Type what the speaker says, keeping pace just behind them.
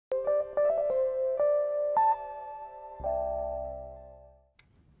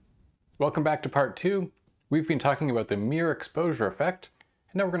Welcome back to part 2. We've been talking about the mere exposure effect,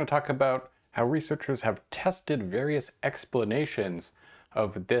 and now we're going to talk about how researchers have tested various explanations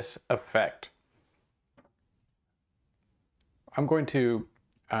of this effect. I'm going to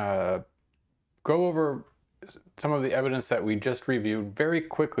go over some of the evidence that we just reviewed very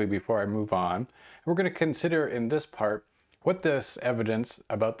quickly before I move on. We're going to consider in this part what this evidence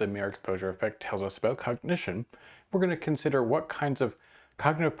about the mere exposure effect tells us about cognition. We're going to consider what kinds of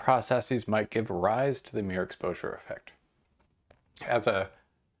cognitive processes might give rise to the mere exposure effect. As a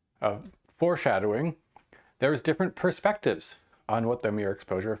foreshadowing, there's different perspectives on what the mere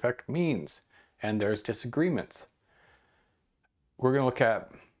exposure effect means, and there's disagreements. We're going to look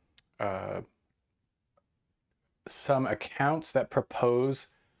at some accounts that propose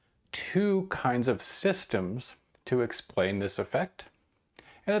two kinds of systems to explain this effect.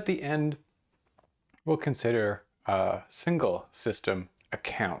 And at the end, we'll consider a single system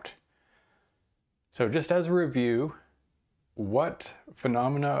account. So just as a review, what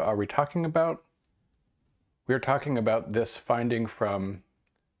phenomena are we talking about? We're talking about this finding from,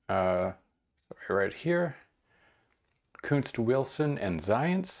 right here, Kunst, Wilson, and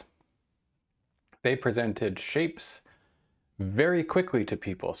Zients. They presented shapes very quickly to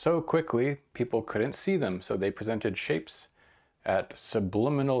people, so quickly people couldn't see them, so they presented shapes at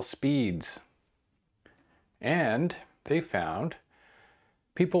subliminal speeds. And they found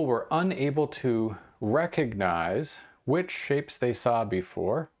people were unable to recognize which shapes they saw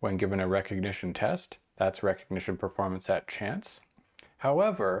before when given a recognition test. That's recognition performance at chance.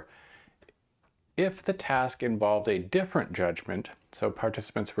 However, if the task involved a different judgment, so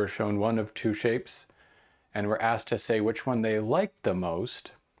participants were shown one of two shapes and were asked to say which one they liked the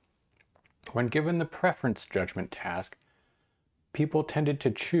most, when given the preference judgment task, people tended to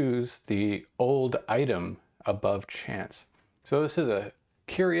choose the old item above chance. So this is a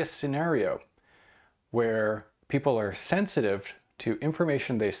curious scenario where people are sensitive to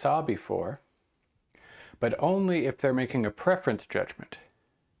information they saw before, but only if they're making a preference judgment.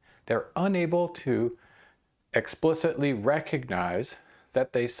 They're unable to explicitly recognize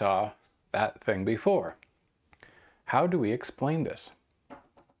that they saw that thing before. How do we explain this?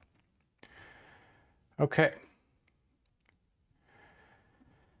 Okay.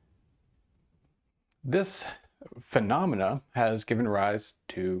 This phenomena has given rise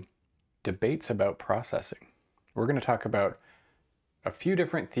to debates about processing. We're going to talk about a few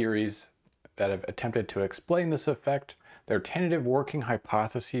different theories that have attempted to explain this effect. They're tentative working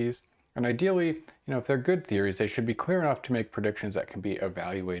hypotheses, and ideally, if they're good theories, they should be clear enough to make predictions that can be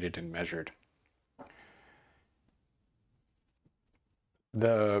evaluated and measured.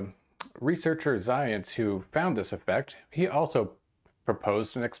 The researcher Zients, who found this effect, he also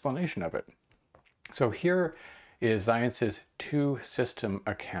proposed an explanation of it. So here is Zients' two-system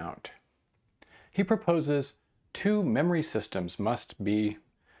account. He proposes two memory systems must be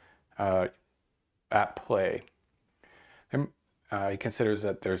at play. He considers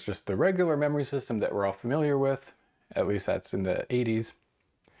that there's just the regular memory system that we're all familiar with, at least that's in the 80s.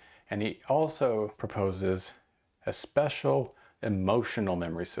 And he also proposes a special emotional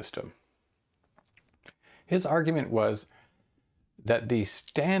memory system. His argument was that the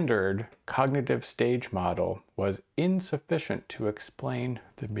standard cognitive stage model was insufficient to explain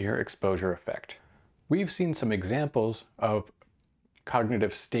the mere exposure effect. We've seen some examples of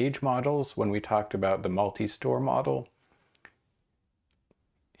cognitive stage models when we talked about the multi-store model.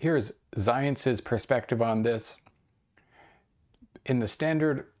 Here's Zients' perspective on this. In the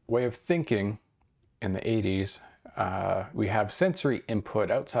standard way of thinking in the 80s, we have sensory input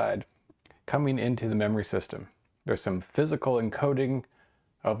outside coming into the memory system. There's some physical encoding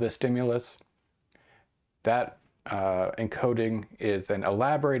of the stimulus. That encoding is then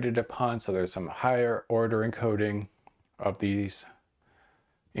elaborated upon, so there's some higher order encoding of these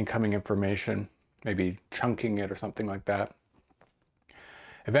incoming information, maybe chunking it or something like that.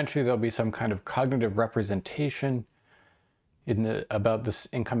 Eventually there'll be some kind of cognitive representation about this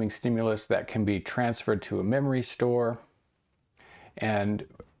incoming stimulus that can be transferred to a memory store. And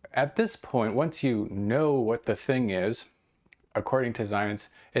at this point, once you know what the thing is, according to Zients,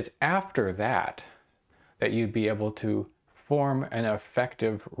 it's after that that you'd be able to form an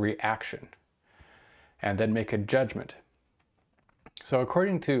effective reaction and then make a judgment. So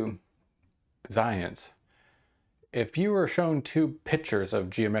according to Zients, if you were shown two pictures of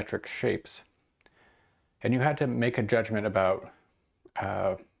geometric shapes and you had to make a judgment about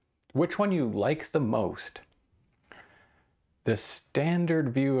which one you like the most, the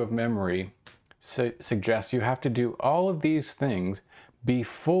standard view of memory suggests you have to do all of these things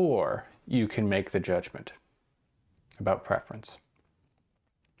before you can make the judgment about preference.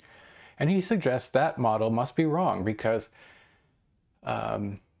 And he suggests that model must be wrong because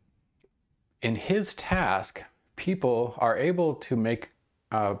in his task, people are able to make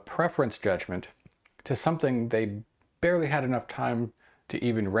a preference judgment to something they barely had enough time to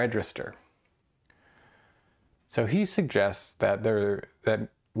even register. So he suggests that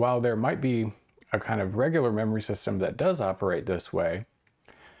while there might be a kind of regular memory system that does operate this way,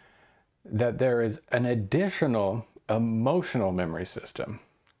 that there is an additional emotional memory system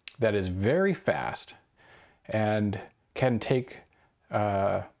that is very fast and can take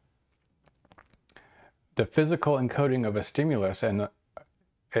the physical encoding of a stimulus and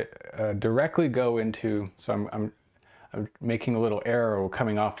directly go into, so I'm making a little arrow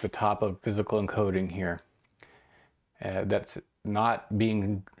coming off the top of physical encoding here. That's not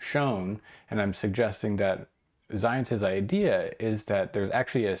being shown, and I'm suggesting that Zientz's idea is that there's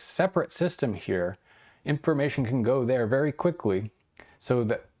actually a separate system here. Information can go there very quickly,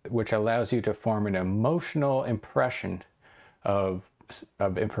 which allows you to form an emotional impression of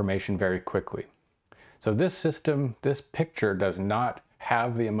information very quickly. So this system, this picture does not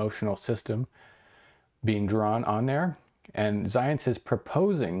have the emotional system being drawn on there, and Zientz is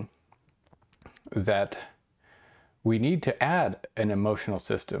proposing that we need to add an emotional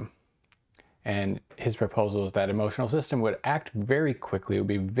system. And his proposal is that emotional system would act very quickly, it would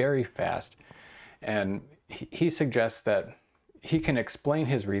be very fast. And he suggests that he can explain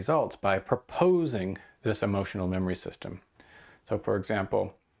his results by proposing this emotional memory system. So for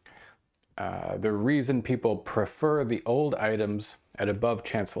example, the reason people prefer the old items at above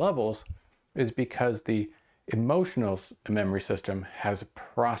chance levels is because the emotional memory system has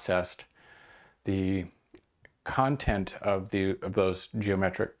processed the content of those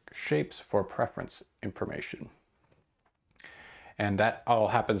geometric shapes for preference information. And that all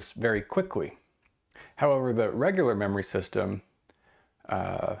happens very quickly. However, the regular memory system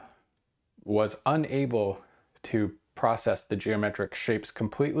was unable to process the geometric shapes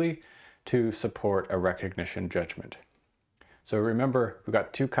completely to support a recognition judgment. So remember, we've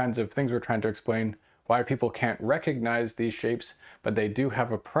got two kinds of things we're trying to explain: why people can't recognize these shapes, but they do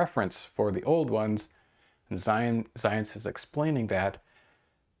have a preference for the old ones. And Zientz is explaining that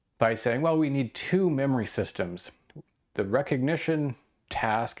by saying, well, we need two memory systems. The recognition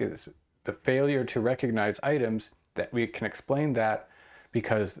task is the failure to recognize items, that we can explain that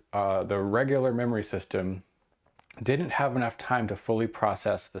because the regular memory system didn't have enough time to fully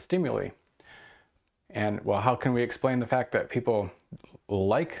process the stimuli. And well, how can we explain the fact that people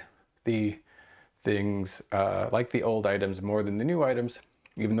like the things, like the old items more than the new items,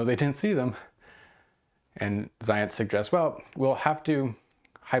 even though they didn't see them? And Zientz suggests, well, we'll have to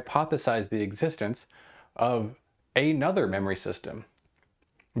hypothesize the existence of another memory system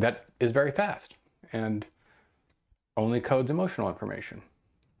that is very fast and only codes emotional information.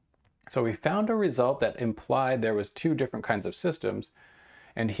 So we found a result that implied there was two different kinds of systems,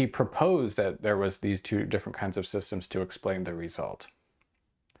 and he proposed that there was these two different kinds of systems to explain the result.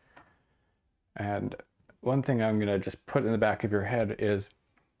 And one thing I'm going to just put in the back of your head is,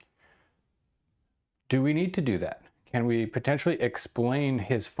 do we need to do that? Can we potentially explain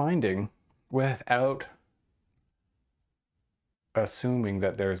his finding without assuming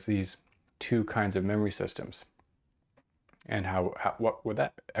that there's these two kinds of memory systems? And what would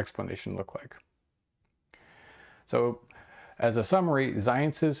that explanation look like? So as a summary,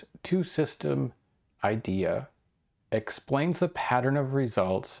 Zientz's two-system idea explains the pattern of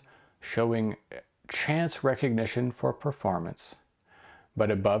results showing chance recognition for performance,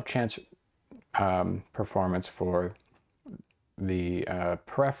 but above chance performance for the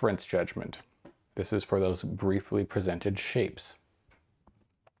preference judgment. This is for those briefly presented shapes.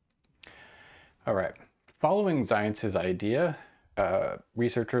 All right, following Zientz's idea,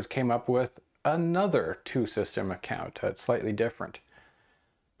 researchers came up with another two-system account that's slightly different.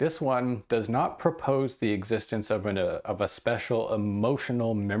 This one does not propose the existence of a special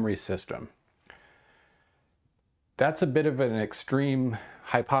emotional memory system. That's a bit of an extreme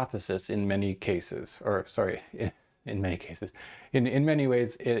hypothesis in many cases, or sorry, in many cases. In many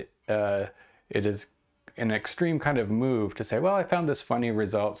ways, it is an extreme kind of move to say, well, I found this funny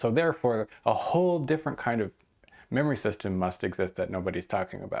result, so therefore a whole different kind of memory system must exist that nobody's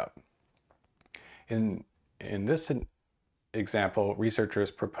talking about. In this example,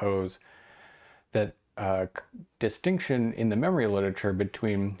 researchers propose that distinction in the memory literature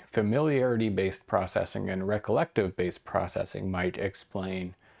between familiarity-based processing and recollective-based processing might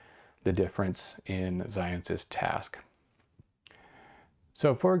explain the difference in Zientz's task.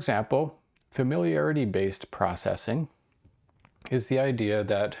 So, for example, familiarity-based processing is the idea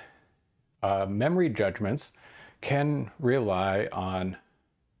that memory judgments can rely on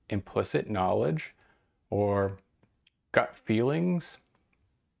implicit knowledge, or gut feelings,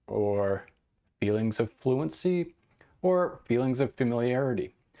 or feelings of fluency, or feelings of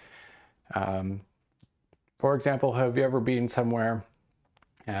familiarity. For example, have you ever been somewhere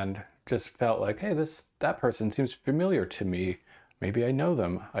and just felt like, hey, that person seems familiar to me. Maybe I know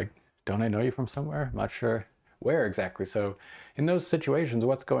them. Don't I know you from somewhere? I'm not sure where exactly. So in those situations,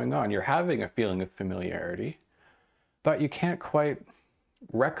 what's going on? You're having a feeling of familiarity, but you can't quite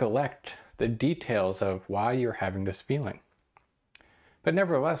recollect the details of why you're having this feeling. But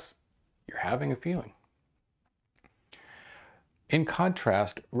nevertheless, you're having a feeling. In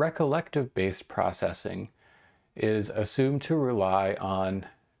contrast, recollective-based processing is assumed to rely on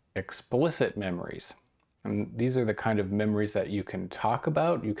explicit memories. And these are the kind of memories that you can talk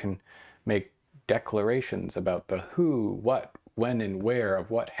about. You can make declarations about the who, what, when, and where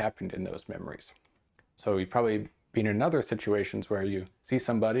of what happened in those memories. So you've probably been in other situations where you see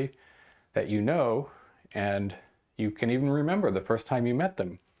somebody that you know, and you can even remember the first time you met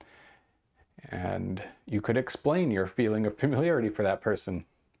them. And you could explain your feeling of familiarity for that person,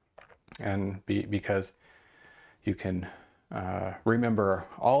 and because you can remember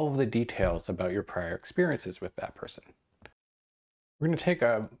all of the details about your prior experiences with that person. We're going to take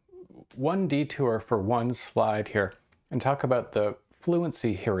one detour for one slide here and talk about the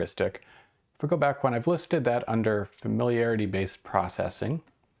fluency heuristic. If we go back one, I've listed that under familiarity-based processing.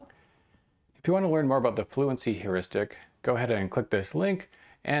 If you want to learn more about the fluency heuristic, go ahead and click this link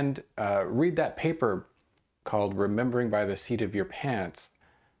and read that paper called Remembering by the Seat of Your Pants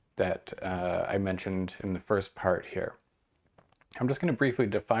that I mentioned in the first part here. I'm just going to briefly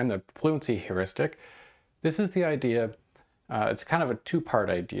define the fluency heuristic. This is the idea, it's kind of a two-part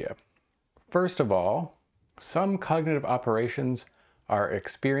idea. First of all, some cognitive operations are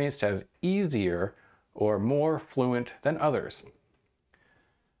experienced as easier or more fluent than others.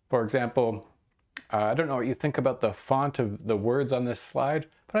 For example, I don't know what you think about the font of the words on this slide,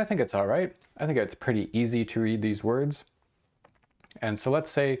 but I think it's all right. I think it's pretty easy to read these words. And so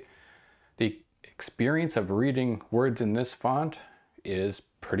let's say the experience of reading words in this font is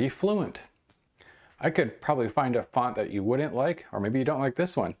pretty fluent. I could probably find a font that you wouldn't like, or maybe you don't like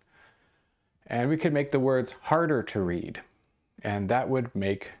this one. And we could make the words harder to read. And that would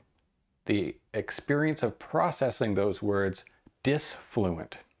make the experience of processing those words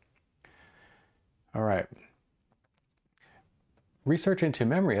disfluent. All right. Research into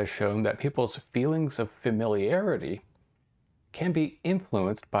memory has shown that people's feelings of familiarity can be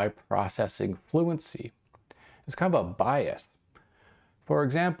influenced by processing fluency. It's kind of a bias. For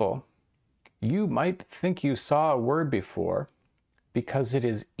example, you might think you saw a word before because it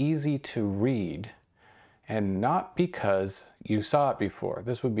is easy to read, and not because you saw it before.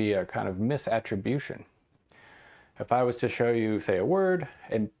 This would be a kind of misattribution. If I was to show you, say, a word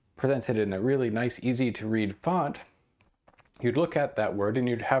and present it in a really nice, easy to read font, you'd look at that word and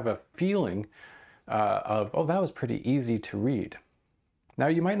you'd have a feeling of, oh, that was pretty easy to read. Now,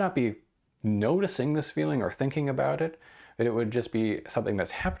 you might not be noticing this feeling or thinking about it, but it would just be something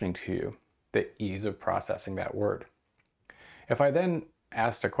that's happening to you, the ease of processing that word. If I then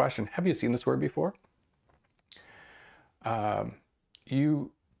asked a question, have you seen this word before?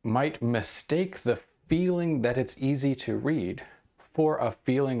 You might mistake the feeling that it's easy to read for a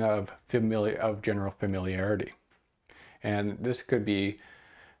feeling of general familiarity. And this could be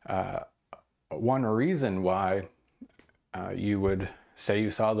one reason why you would say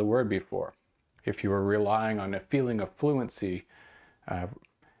you saw the word before, if you were relying on a feeling of fluency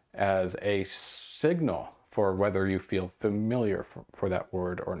as a signal for whether you feel familiar for that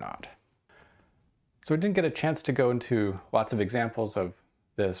word or not. So we didn't get a chance to go into lots of examples of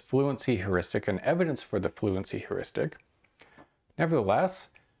this fluency heuristic and evidence for the fluency heuristic. Nevertheless,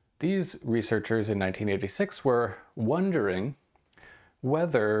 these researchers in 1986 were wondering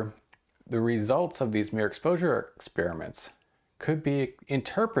whether the results of these mere exposure experiments could be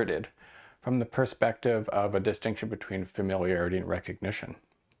interpreted from the perspective of a distinction between familiarity and recognition.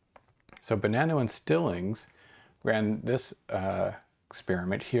 So Bonanno and Stillings ran this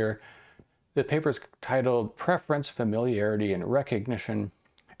experiment here. The paper is titled Preference, Familiarity, and Recognition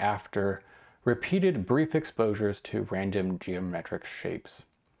After Repeated Brief Exposures to Random Geometric Shapes.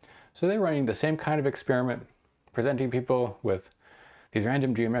 So they're running the same kind of experiment, presenting people with these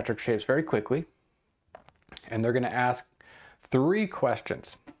random geometric shapes very quickly, and they're going to ask 3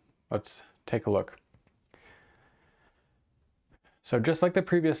 questions. Let's take a look. So just like the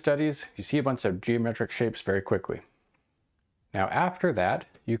previous studies, you see a bunch of geometric shapes very quickly. Now after that,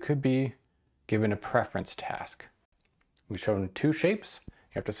 you could be given a preference task. We've shown 2 shapes.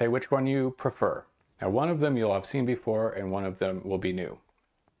 You have to say which one you prefer. Now one of them you'll have seen before and one of them will be new.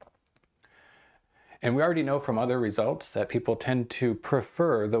 And we already know from other results that people tend to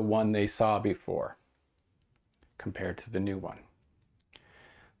prefer the one they saw before compared to the new one.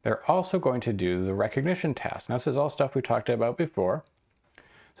 They're also going to do the recognition task. Now, this is all stuff we talked about before.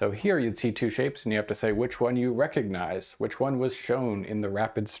 So here you'd see two shapes and you have to say which one you recognize, which one was shown in the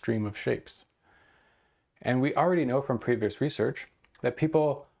rapid stream of shapes. And we already know from previous research that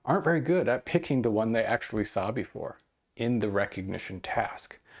people aren't very good at picking the one they actually saw before in the recognition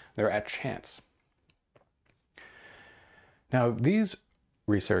task. They're at chance. Now, these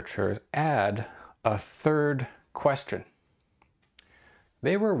researchers add a third question.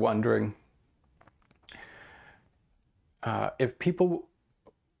 They were wondering if people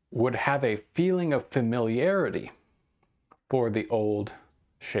would have a feeling of familiarity for the old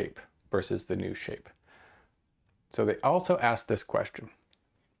shape versus the new shape. So they also asked this question.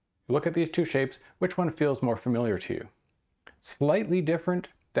 Look at these two shapes, which one feels more familiar to you? Slightly different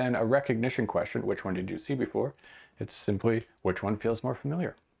than a recognition question, which one did you see before? It's simply, which one feels more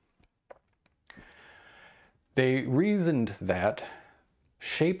familiar? They reasoned that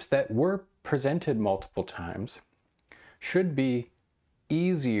shapes that were presented multiple times should be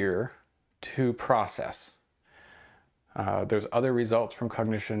easier to process. There's other results from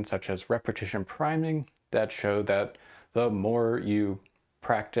cognition, such as repetition priming, that show that the more you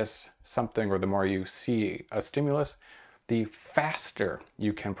practice something or the more you see a stimulus, the faster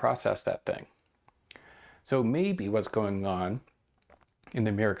you can process that thing. So maybe what's going on in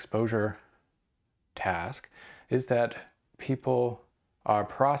the mere exposure task is that people are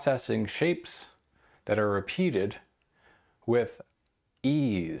processing shapes that are repeated with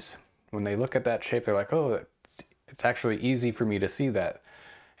ease. When they look at that shape, they're like, oh, it's actually easy for me to see that.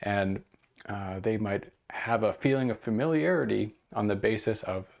 And they might have a feeling of familiarity on the basis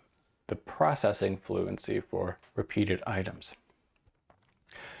of the processing fluency for repeated items.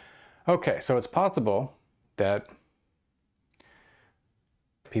 Okay, so it's possible that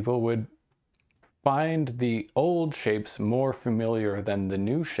people would find the old shapes more familiar than the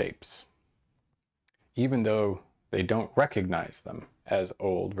new shapes, even though they don't recognize them as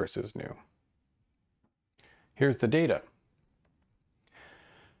old versus new. Here's the data.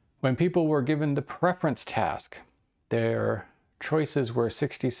 When people were given the preference task, their choices were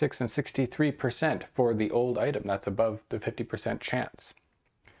 66 and 63% for the old item. That's above the 50% chance.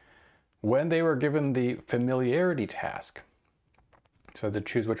 When they were given the familiarity task, so to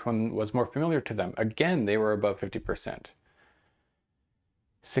choose which one was more familiar to them, again, they were above 50%.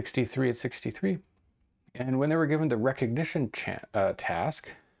 63 and 63. And when they were given the recognition task,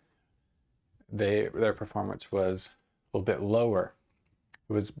 their performance was a little bit lower.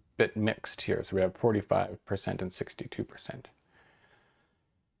 It was a bit mixed here, so we have 45% and 62%.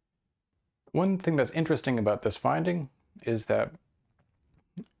 One thing that's interesting about this finding is that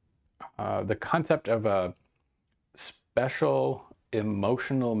the concept of a special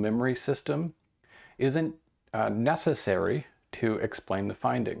emotional memory system isn't necessary to explain the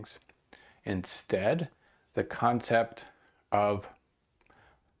findings. Instead, the concept of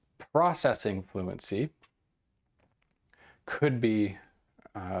processing fluency could be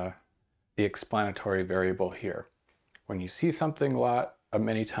the explanatory variable here. When you see something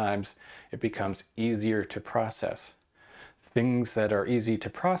many times, it becomes easier to process. Things that are easy to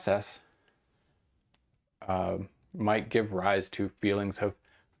process might give rise to feelings of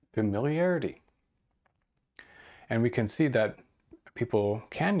familiarity. And we can see that people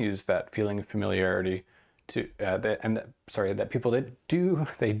can use that feeling of familiarity to, that people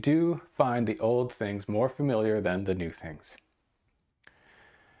they do find the old things more familiar than the new things.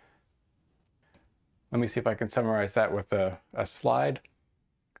 Let me see if I can summarize that with a slide.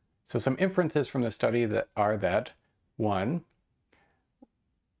 So some inferences from the study are that, one,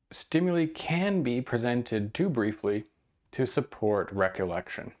 stimuli can be presented too briefly to support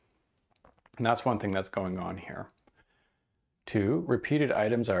recollection. And that's one thing that's going on here. Two, repeated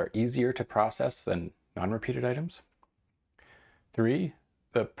items are easier to process than non-repeated items. Three,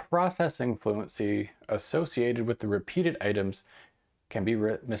 the processing fluency associated with the repeated items can be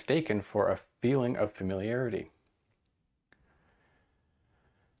mistaken for a feeling of familiarity.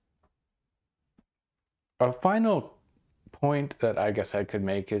 A final point that I guess I could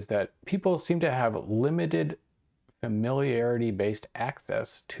make is that people seem to have limited familiarity-based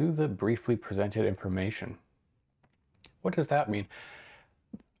access to the briefly presented information. What does that mean?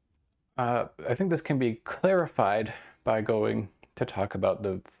 I think this can be clarified by going to talk about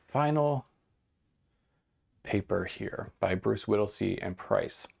the final paper here by Bruce Whittlesey and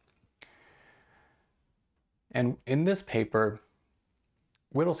Price. And in this paper,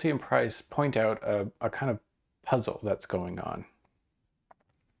 Whittlesey and Price point out a kind of puzzle that's going on.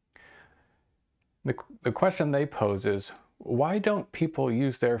 The question they pose is, why don't people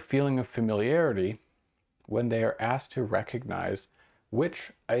use their feeling of familiarity when they are asked to recognize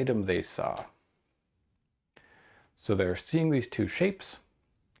which item they saw? So they're seeing these two shapes.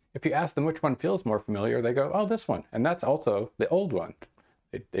 If you ask them which one feels more familiar, they go, oh, this one. And that's also the old one.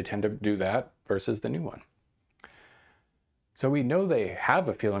 They tend to do that versus the new one. So we know they have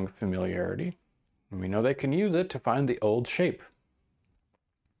a feeling of familiarity, and we know they can use it to find the old shape.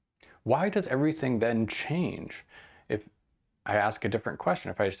 Why does everything then change if I ask a different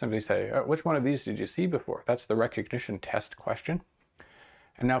question? If I simply say, oh, which one of these did you see before? That's the recognition test question.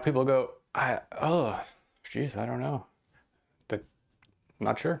 And now people go, oh, geez, I don't know.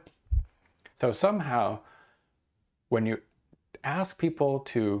 Not sure. So somehow, when you ask people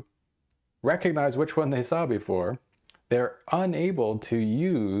to recognize which one they saw before, they're unable to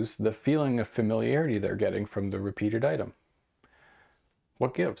use the feeling of familiarity they're getting from the repeated item.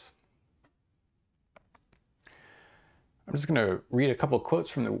 What gives? I'm just going to read a couple quotes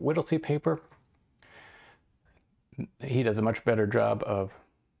from the Whittlesey paper. He does a much better job of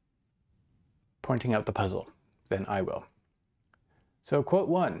pointing out the puzzle than I will. So quote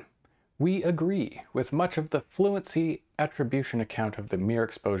 1, we agree with much of the fluency attribution account of the mere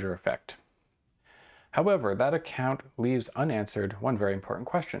exposure effect. However, that account leaves unanswered one very important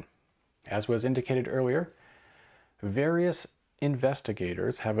question. As was indicated earlier, various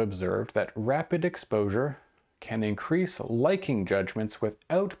investigators have observed that rapid exposure can increase liking judgments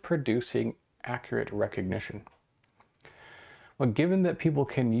without producing accurate recognition. Well, given that people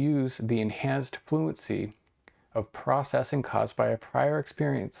can use the enhanced fluency of processing caused by a prior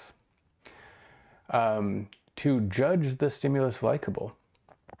experience to judge the stimulus likable,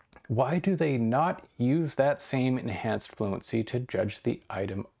 why do they not use that same enhanced fluency to judge the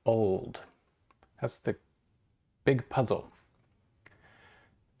item old? That's the big puzzle.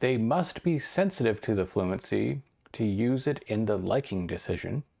 They must be sensitive to the fluency to use it in the liking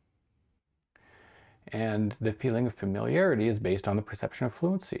decision. And the feeling of familiarity is based on the perception of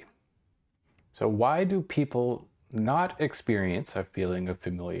fluency. So why do people not experience a feeling of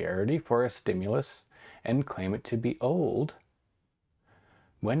familiarity for a stimulus and claim it to be old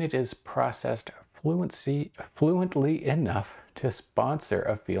when it is processed fluently enough to sponsor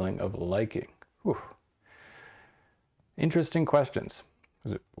a feeling of liking? Whew. Interesting questions.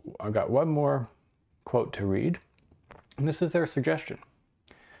 I've got one more quote to read, and this is their suggestion.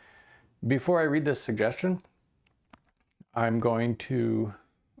 Before I read this suggestion, I'm going to,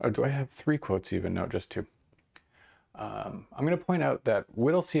 oh, do I have 3 quotes even? No, just 2. I'm going to point out that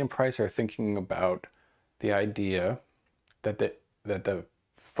Whittlesey and Price are thinking about the idea that the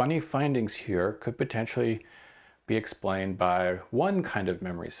funny findings here could potentially be explained by one kind of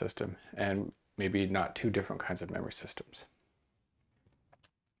memory system and maybe not 2 different kinds of memory systems.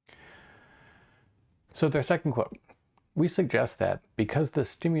 So their second quote, we suggest that because the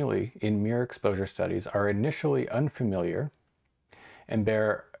stimuli in mere exposure studies are initially unfamiliar and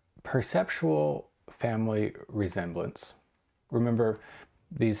bear perceptual family resemblance. Remember,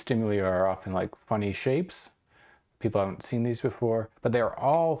 these stimuli are often like funny shapes. People haven't seen these before, but they're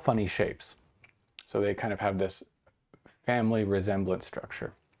all funny shapes. So they kind of have this family resemblance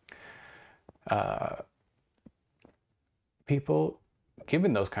structure. People,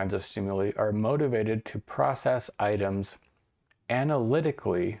 given those kinds of stimuli, are motivated to process items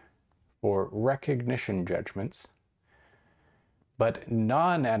analytically for recognition judgments, but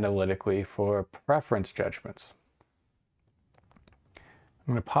non-analytically for preference judgments.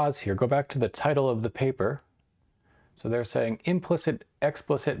 I'm going to pause here, go back to the title of the paper. So they're saying implicit,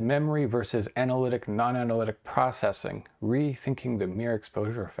 explicit memory versus analytic, non-analytic processing, rethinking the mere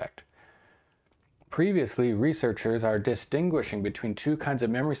exposure effect. Previously, researchers are distinguishing between 2 kinds of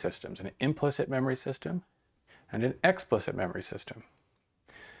memory systems, an implicit memory system and an explicit memory system.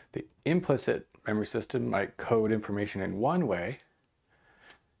 The implicit memory system might code information in one way,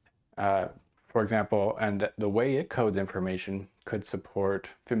 for example, and the way it codes information could support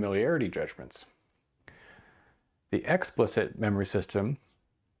familiarity judgments. The explicit memory system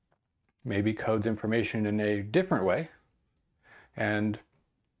maybe codes information in a different way and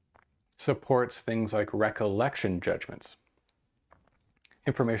supports things like recollection judgments.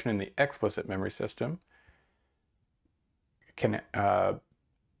 Information in the explicit memory system could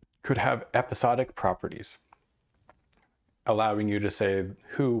have episodic properties, allowing you to say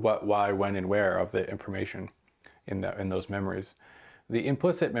who, what, why, when, and where of the information in those memories. The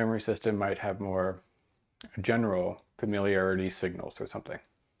implicit memory system might have more general familiarity signals or something.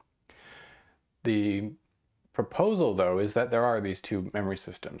 The proposal, though, is that there are these 2 memory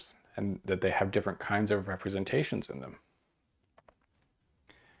systems and that they have different kinds of representations in them.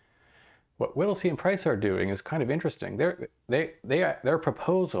 What Whittlesey and Price are doing is kind of interesting. Their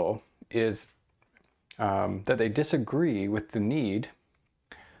proposal is that they disagree with the need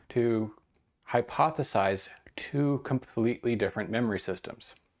to hypothesize two completely different memory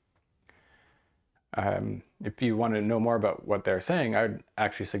systems. If you want to know more about what they're saying, I would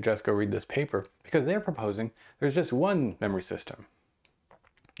actually suggest go read this paper, because they're proposing there's just one memory system.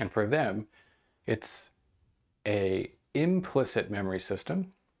 And for them, it's an implicit memory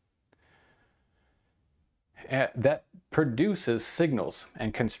system that produces signals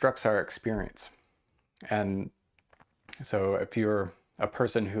and constructs our experience. And so if you're a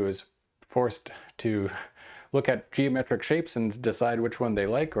person who is forced to look at geometric shapes and decide which one they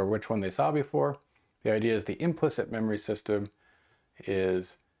like or which one they saw before, the idea is the implicit memory system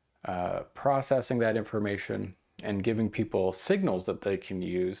is processing that information and giving people signals that they can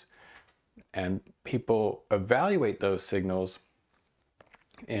use, and people evaluate those signals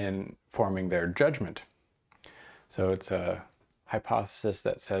in forming their judgment. So it's a hypothesis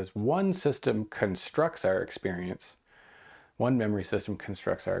that says one system constructs our experience, one memory system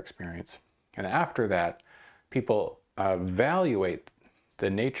constructs our experience, and after that, people evaluate the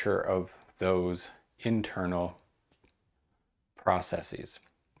nature of those internal processes.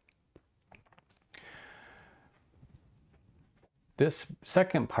 This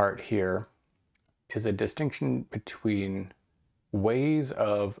second part here is a distinction between ways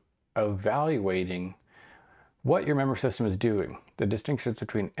of evaluating what your memory system is doing, the distinctions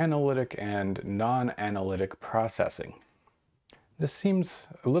between analytic and non-analytic processing. This seems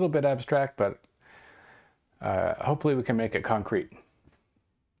a little bit abstract, but hopefully we can make it concrete.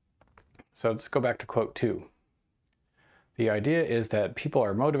 So let's go back to quote 2. The idea is that people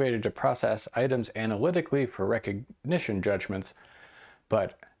are motivated to process items analytically for recognition judgments,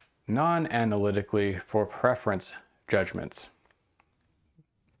 but non-analytically for preference judgments.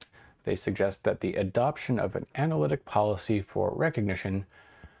 They suggest that the adoption of an analytic policy for recognition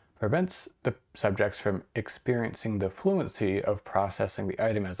prevents the subjects from experiencing the fluency of processing the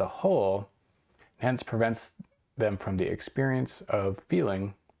item as a whole, hence prevents them from the experience of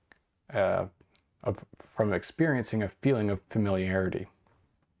feeling, from experiencing a feeling of familiarity.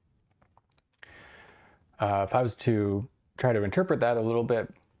 If I was to try to interpret that a little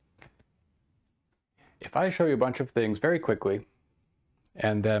bit, if I show you a bunch of things very quickly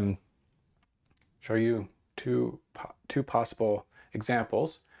and then show you two possible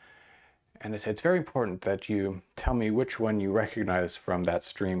examples, and I say it's very important that you tell me which one you recognize from that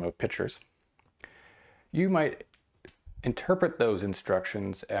stream of pictures, you might interpret those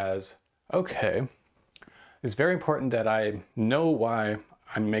instructions as, okay, it's very important that I know why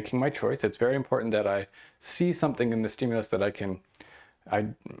I'm making my choice. It's very important that I see something in the stimulus that I can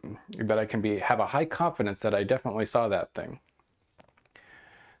have a high confidence that I definitely saw that thing.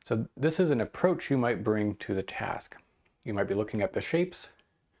 So this is an approach you might bring to the task. You might be looking at the shapes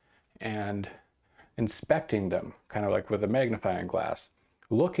and inspecting them, kind of like with a magnifying glass,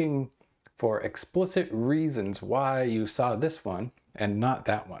 looking for explicit reasons why you saw this one and not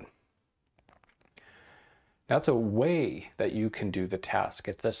that one. That's a way that you can do the task.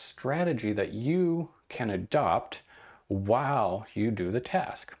 It's a strategy that you can adopt while you do the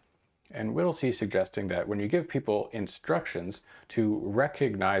task. And Whittlesey is suggesting that when you give people instructions to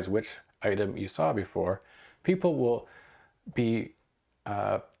recognize which item you saw before, people will be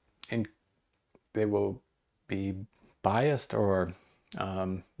they will be biased or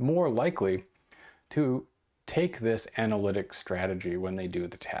more likely to take this analytic strategy when they do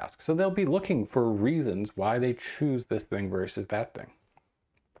the task. So they'll be looking for reasons why they choose this thing versus that thing.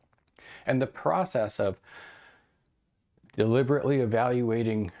 And the process of deliberately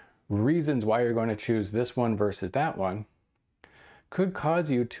evaluating reasons why you're going to choose this one versus that one could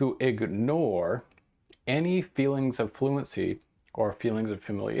cause you to ignore any feelings of fluency or feelings of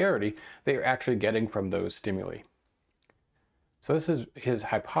familiarity that you're actually getting from those stimuli. So this is his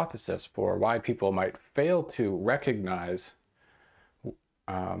hypothesis for why people might fail to recognize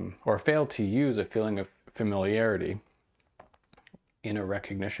or fail to use a feeling of familiarity in a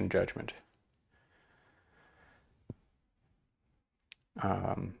recognition judgment.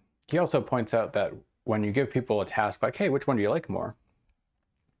 He also points out that when you give people a task like, hey, which one do you like more?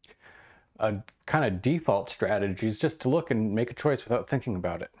 A kind of default strategy is just to look and make a choice without thinking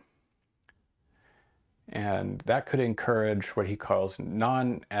about it. And that could encourage what he calls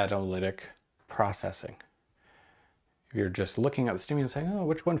non-analytic processing. If you're just looking at the stimulus and saying, oh,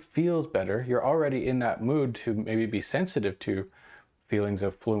 which one feels better? You're already in that mood to maybe be sensitive to feelings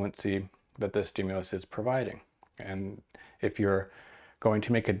of fluency that the stimulus is providing. And if you're going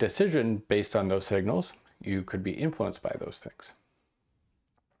to make a decision based on those signals, you could be influenced by those things.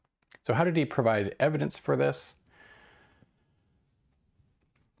 So how did he provide evidence for this?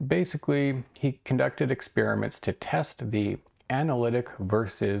 Basically, he conducted experiments to test the analytic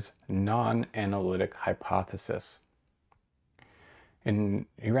versus non-analytic hypothesis. And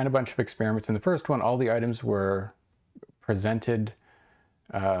he ran a bunch of experiments. In the first one, all the items were presented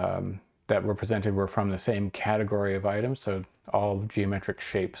were from the same category of items, so all geometric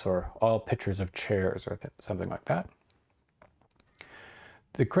shapes or all pictures of chairs or something like that.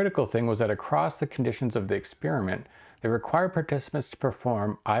 The critical thing was that across the conditions of the experiment, they required participants to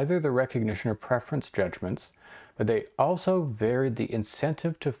perform either the recognition or preference judgments, but they also varied the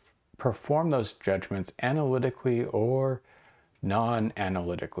incentive to perform those judgments analytically or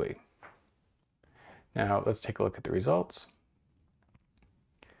non-analytically. Now let's take a look at the results.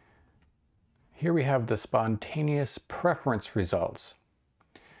 Here we have the spontaneous preference results.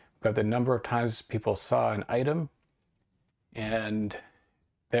 We've got the number of times people saw an item, and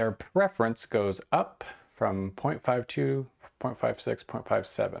their preference goes up from 0.52, 0.56,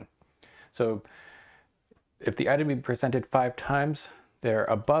 0.57. So if the item be presented 5 times, they're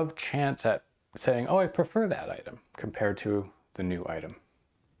above chance at saying, oh, I prefer that item compared to the new item.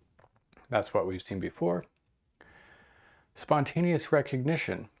 That's what we've seen before. Spontaneous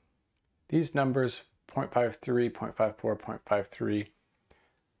recognition. These numbers, 0.53, 0.54, 0.53,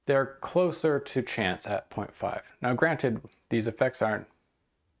 they're closer to chance at 0.5. Now granted, these effects aren't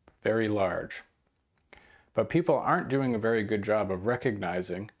very large, but people aren't doing a very good job of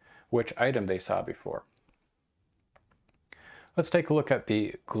recognizing which item they saw before. Let's take a look at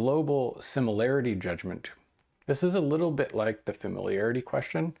the global similarity judgment. This is a little bit like the familiarity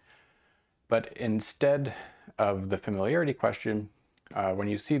question, but instead of the familiarity question, when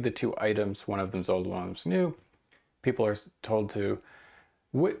you see the 2 items, one of them's old, one of them's new, people are told to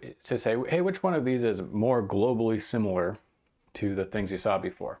say, hey, which one of these is more globally similar to the things you saw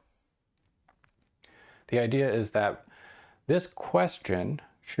before? The idea is that this question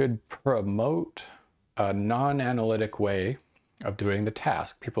should promote a non-analytic way of doing the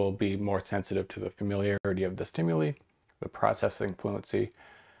task. People will be more sensitive to the familiarity of the stimuli, the processing fluency,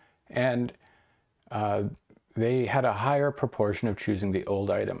 and they had a higher proportion of choosing the old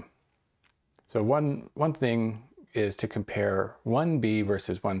item. So one thing is to compare 1B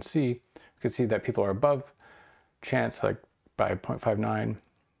versus 1C. You can see that people are above chance, like by 0.59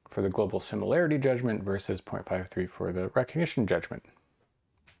 for the global similarity judgment versus 0.53 for the recognition judgment.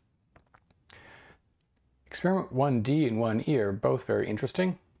 Experiment 1D and 1E are both very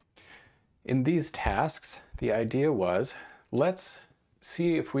interesting. In these tasks, the idea was, let's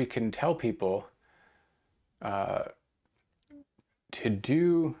see if we can tell people to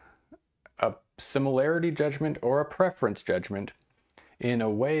do a similarity judgment or a preference judgment in a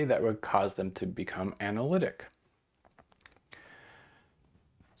way that would cause them to become analytic.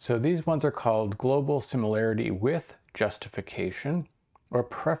 So these ones are called global similarity with justification or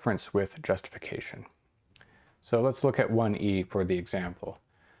preference with justification. So let's look at 1E for the example.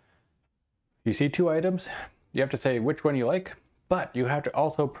 You see 2 items, you have to say which one you like, but you have to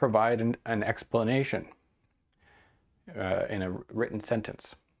also provide an explanation in a written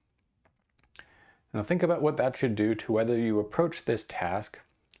sentence. Now think about what that should do to whether you approach this task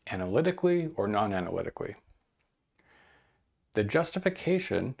analytically or non-analytically. The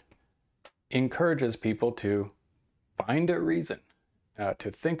justification encourages people to find a reason,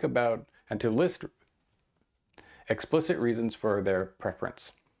 to think about and to list explicit reasons for their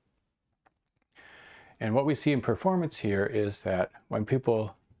preference. And what we see in performance here is that when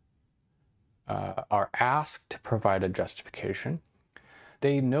people are asked to provide a justification,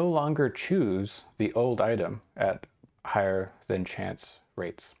 they no longer choose the old item at higher than chance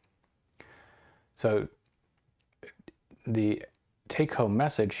rates. So the take-home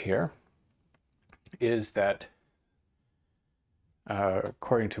message here is that,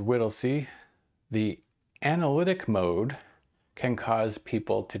 according to Whittlesey, the analytic mode can cause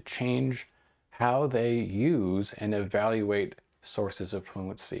people to change how they use and evaluate sources of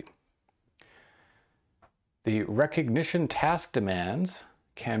fluency. The recognition task demands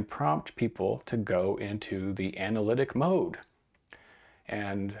can prompt people to go into the analytic mode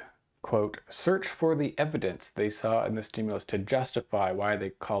and, quote, search for the evidence they saw in the stimulus to justify why they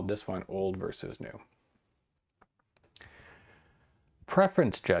called this one old versus new.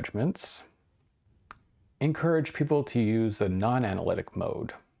 Preference judgments encourage people to use the non-analytic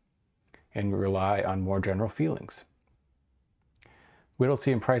mode and rely on more general feelings.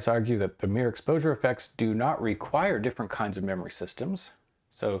 Whittlesey and Price argue that the mere exposure effects do not require different kinds of memory systems.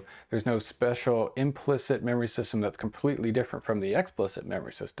 So there's no special implicit memory system that's completely different from the explicit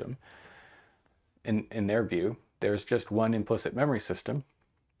memory system. In their view, there's just one implicit memory system.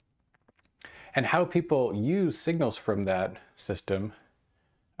 and how people use signals from that system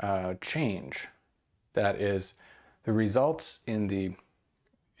change. That is, the results in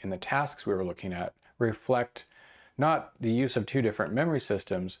the tasks we were looking at reflect not the use of two different memory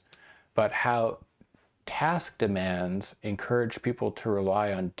systems, but how task demands encourage people to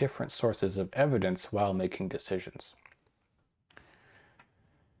rely on different sources of evidence while making decisions.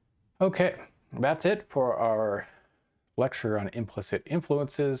 Okay, that's it for our lecture on implicit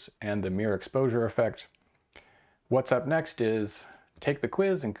influences and the mere exposure effect. What's up next is take the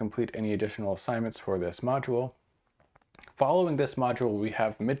quiz and complete any additional assignments for this module. Following this module, we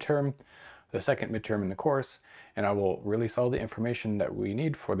have midterm, the second midterm in the course, and I will release all the information that we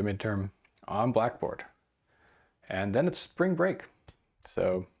need for the midterm on Blackboard. And then it's spring break.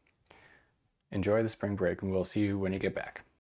 So enjoy the spring break, and we'll see you when you get back.